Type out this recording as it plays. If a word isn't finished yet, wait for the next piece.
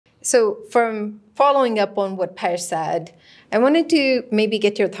So from following up on what Pear said, I wanted to maybe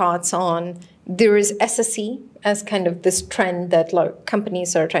get your thoughts on there is SSE as kind of this trend that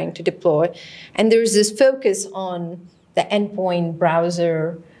companies are trying to deploy, and there's this focus on the endpoint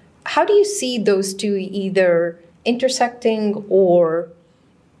browser. How do you see those two either intersecting or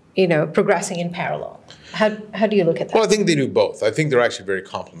progressing in parallel? How do you look at that? Well, I think they do both. I think they're actually very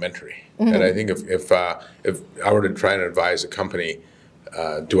complementary. Mm-hmm. And I think if I were to try and advise a company,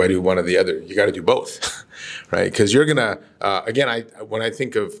 do I do one or the other? You got to do both, right? Because you're gonna again, when I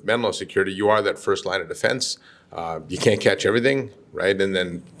think of Meno Security, you are that first line of defense. You can't catch everything, right? And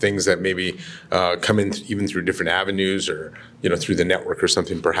then things that maybe come in even through different avenues or through the network or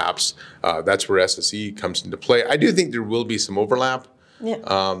something, perhaps that's where SSE comes into play. I do think there will be some overlap. Yeah.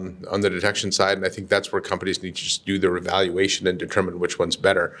 On the detection side, and I think that's where companies need to just do their evaluation and determine which one's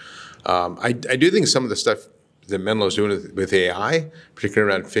better. I do think some of the stuff that Menlo is doing with AI,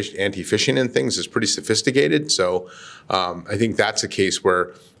 particularly around anti-phishing and things, is pretty sophisticated. So I think that's a case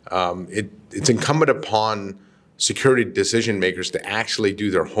where it's incumbent upon security decision makers to actually do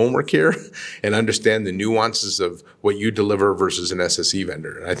their homework here and understand the nuances of what you deliver versus an SSE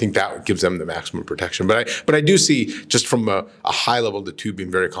vendor. And I think that gives them the maximum protection. But I do see, just from a high level, the two being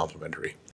very complementary.